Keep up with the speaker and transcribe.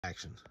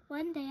action.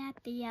 One day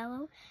at the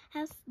Yellow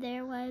House,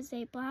 there was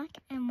a black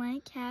and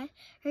white cat.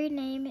 Her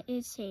name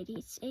is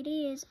Sadie.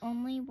 Sadie is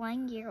only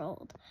 1 year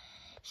old.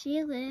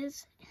 She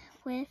lives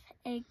with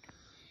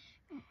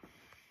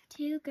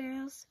two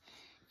girls,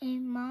 a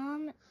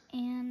mom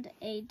and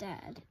a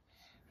dad,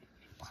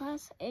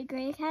 plus a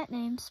gray cat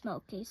named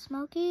Smokey.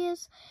 Smokey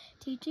is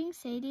teaching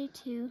Sadie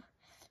to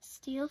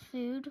steal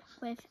food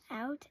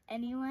without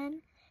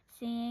anyone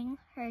seeing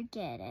her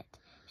get it.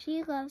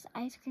 She loves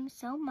ice cream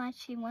so much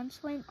she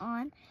once went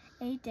on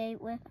a date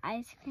with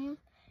ice cream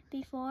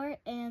before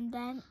and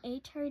then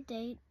ate her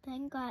date,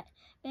 then got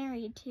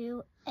married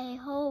to a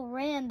whole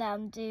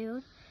random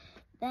dude.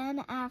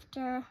 Then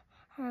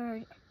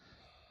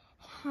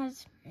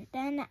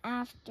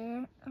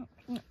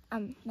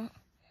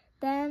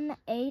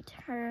ate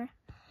her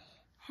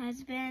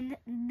husband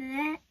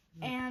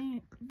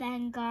and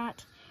then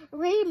got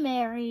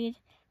remarried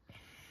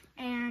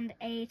and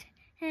ate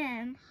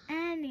him.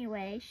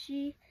 Anyway,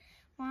 she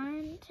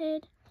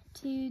wanted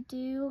to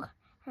do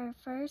her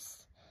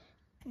first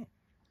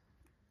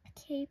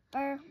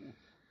caper.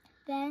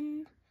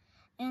 Then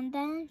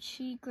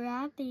she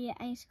grabbed the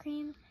ice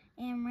cream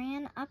and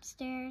ran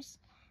upstairs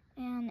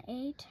and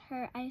ate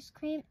her ice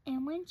cream.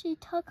 And when she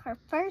took her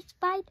first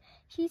bite,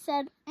 she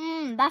said,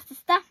 that's the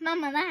stuff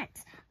Mama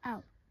likes.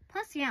 Oh,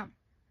 plus yum.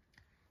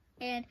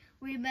 And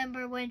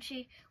remember when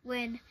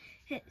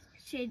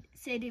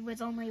Sadie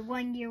was only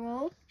 1 year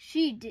old,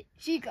 she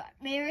got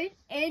married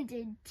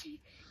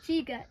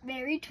she got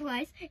married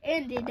twice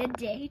and did a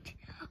date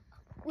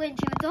when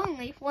she was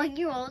only 1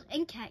 year old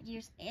in cat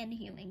years and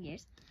human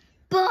years.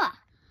 Bah!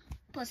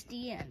 Plus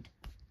the end.